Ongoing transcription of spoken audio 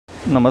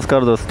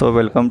नमस्कार दोस्तों,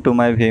 welcome to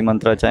my we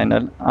Mantra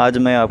channel. आज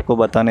मैं आपको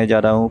बताने जा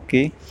रहा हूँ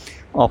कि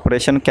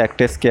ऑपरेशन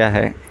कैक्टस क्या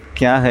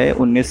है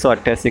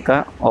 1988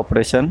 का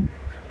ऑपरेशन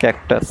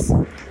कैक्टस।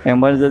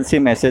 इमरजेंसी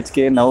मैसेज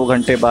के 9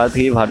 घंटे बाद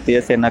ही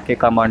भारतीय सेना के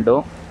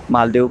कमांडो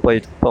मालदीव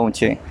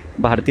पहुँचे।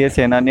 भारतीय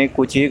सेना ने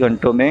कुछ ही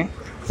घंटों में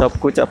सब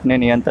कुछ अपने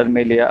नियंत्रण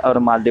में लिया और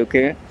मालदीव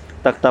के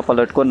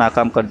तख्तापलट को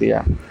नाकाम कर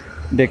दिया।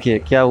 देखिए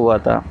क्या हुआ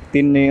था।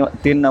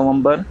 3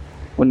 नवंबर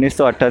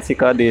 1988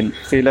 का दिन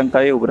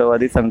श्रीलंकाई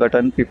उग्रवादी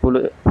संगठन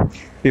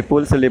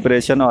people's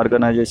liberation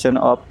organisation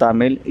of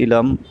Tamil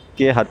इलम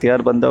के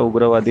हथियारबंद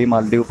उग्रवादी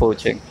मालदीव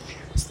पहुंचे।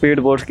 स्पीड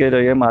बोट्स के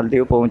जरिए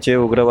मालदीव पहुंचे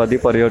उग्रवादी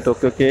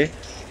पर्यटकों के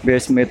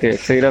वेश में थे।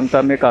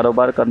 श्रीलंका में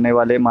कारोबार करने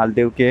वाले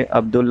मालदीव के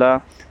अब्दुल्ला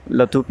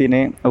लथुपी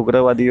ने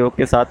उग्रवादियों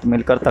के साथ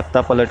मिलकर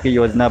तख्तापलट की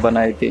योजना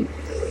बनाई थी।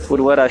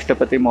 पूर्व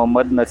राष्ट्रपति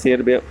मोहम्मद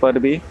नसीर पर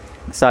भी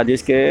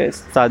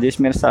साजिश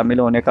में शामिल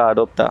होने का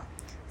आरोप था।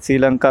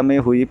 श्रीलंका में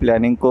हुई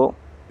प्लानिंग को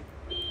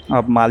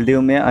अब मालदीव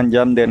में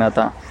अंजाम देना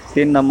था।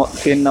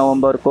 3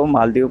 नवंबर को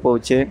मालदीव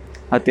पहुंचे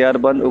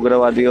हथियारबंद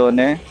उग्रवादियों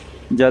ने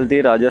जल्द ही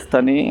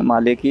राजस्थानी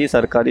माले की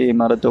सरकारी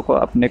इमारतों को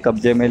अपने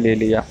कब्जे में ले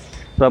लिया।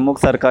 प्रमुख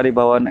सरकारी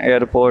भवन,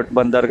 एयरपोर्ट,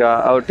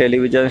 बंदरगाह और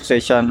टेलीविज़न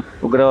स्टेशन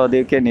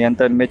उग्रवादियों के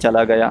नियंत्रण में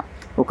चला गया।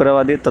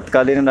 उग्रवादी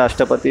तत्कालीन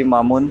राष्ट्रपति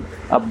मामून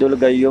अब्दुल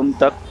गयूम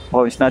तक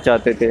पहुंचना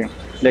चाहते थे,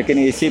 लेकिन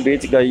इसी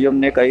बीच गयूम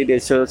ने कई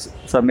देशों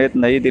समेत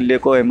नई दिल्ली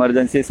को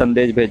इमरजेंसी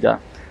संदेश भेजा।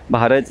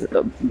 भारत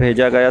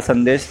भेजा गया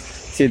संदेश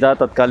सीधा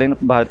तत्कालीन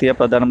भारतीय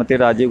प्रधानमंत्री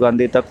राजीव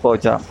गांधी तक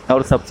पहुंचा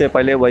और सबसे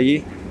पहले वही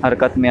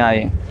हरकत में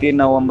आए। 3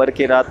 नवंबर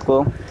की रात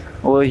को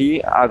वही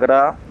आगरा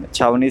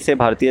छावनी से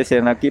भारतीय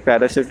सेना की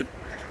पैराशूट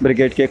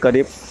ब्रिगेड के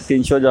करीब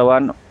 300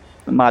 जवान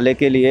माले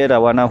के लिए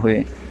रवाना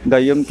हुए।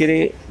 गयूम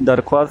की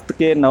दरख्वास्त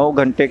के 9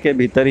 घंटे के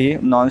भीतर ही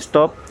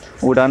नॉनस्टॉप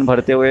उड़ान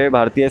भरते हुए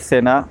भारतीय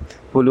सेना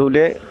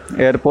हुलुले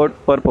एयरपोर्ट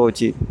पर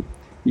पहुंची।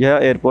 यह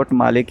एयरपोर्ट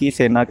माले की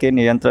सेना के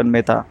नियंत्रण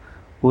में था।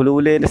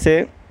 हुलुले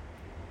से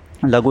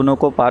लगुनों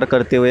को पार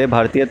करते हुए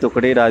भारतीय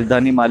टुकड़ी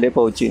राजधानी माले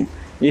पहुंची।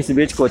 इस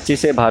बीच कोच्चि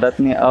से भारत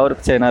ने और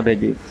सेना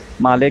भेजी।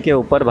 माले के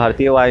ऊपर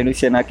भारतीय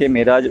वायुसेना के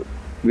मिराज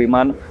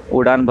विमान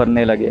उड़ान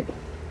भरने लगे।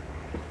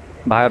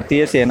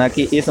 भारतीय सेना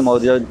की इस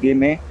मौजूदगी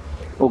में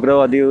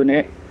उग्रवादियों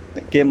ने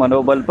के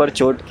मनोबल पर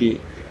चोट की।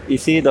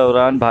 इसी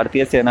दौरान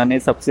भारतीय सेना ने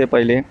सबसे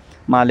पहले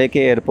माले के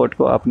एयरपोर्ट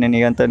को अपने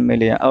नियंत्रण में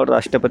लिया और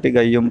राष्ट्रपति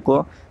गयूम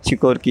को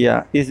सिक्योर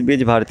किया। इस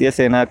बीच भारतीय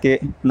सेना के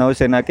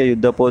नौसेना के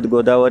युद्धपोत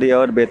गोदावरी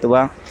और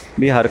बेतवा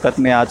भी हरकत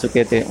में आ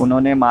चुके थे।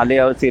 उन्होंने माले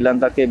और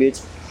श्रीलंका के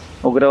बीच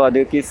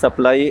उग्रवादियों की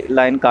सप्लाई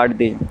लाइन काट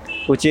दी।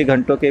 कुछ ही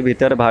घंटों के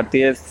भीतर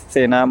भारतीय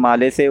सेना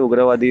माले से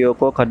उग्रवादियों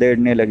को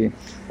खदेड़ने लगी।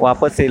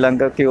 वापस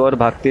श्रीलंका की ओर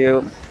भागते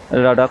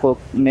लड़ाकों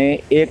ने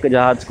एक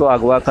जहाज़ को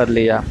अगवा कर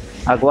लिया।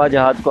 अगवा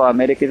जहाज़ को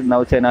अमेरिकी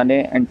नौसेना ने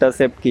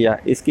इंटरसेप्ट किया।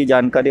 इसकी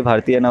जानकारी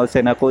भारतीय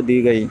नौसेना को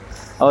दी गई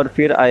और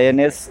फिर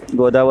आईएनएस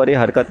गोदावरी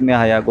हरकत में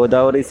आया।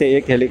 गोदावरी से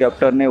एक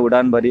हेलीकॉप्टर ने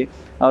उड़ान भरी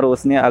और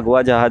उसने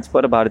अगवा जहाज़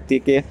पर भारतीय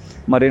के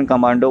मरीन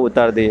कमांडो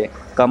उतार दिए।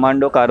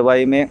 कमांडो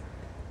कार्रवाई में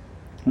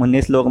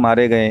 19 लोग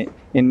मारे गए,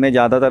 इनमें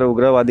ज़्यादातर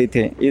उग्रवादी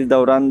थे। इस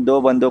दौरान 2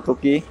 बंदूकों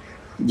की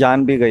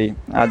जान भी गई।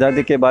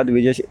 आज़ादी के बाद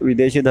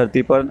विदेशी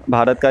धरती पर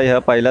भारत का यह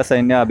पहला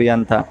सैन्य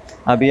अभियान था।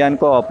 अभियान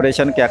को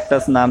ऑपरेशन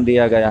कैक्टस नाम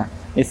दिया गया।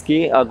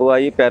 इसकी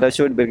अगुवाई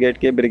पैराशूट ब्रिगेड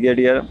के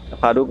ब्रिगेडियर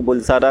फारूक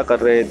बुलसारा कर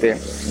रहे थे।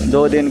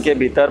 2 दिन के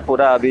भीतर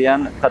पूरा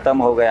अभियान खत्म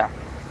हो गया।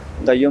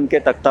 गयूम के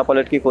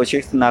तख्तापलट की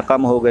कोशिश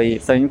नाकाम हो गई।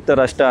 संयुक्त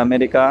राष्ट्र,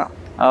 अमेरिका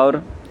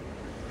और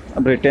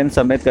ब्रिटेन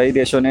समेत कई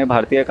देशों ने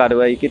भारतीय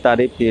कार्रवाई की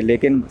तारीफ की,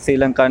 लेकिन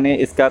श्रीलंका ने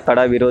इसका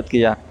कड़ा विरोध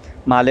किया।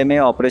 माले में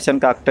ऑपरेशन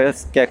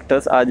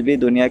कैक्टस आज भी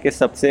दुनिया के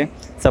सबसे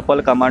सफल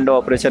कमांडो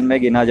ऑपरेशन में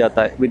गिना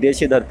जाता है।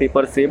 विदेशी धरती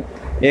पर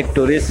सिर्फ एक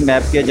टूरिस्ट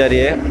मैप के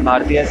जरिए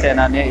भारतीय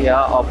सेना ने यह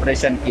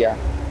ऑपरेशन किया।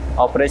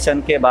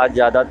 ऑपरेशन के बाद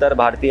ज़्यादातर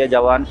भारतीय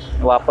जवान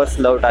वापस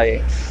लौट आए।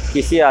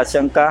 किसी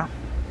आशंका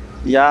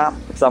या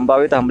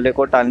संभावित हमले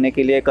को टालने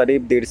के लिए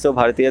करीब 150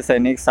 भारतीय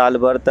सैनिक साल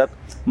भर तक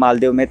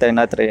मालदीव में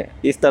तैनात रहे।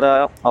 इस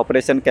तरह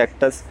ऑपरेशन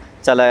कैक्टस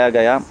चलाया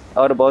गया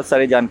और बहुत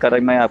सारी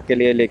जानकारी मैं आपके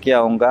लिए लेके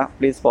आऊँगा।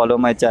 Please follow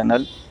my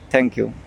channel. Thank you.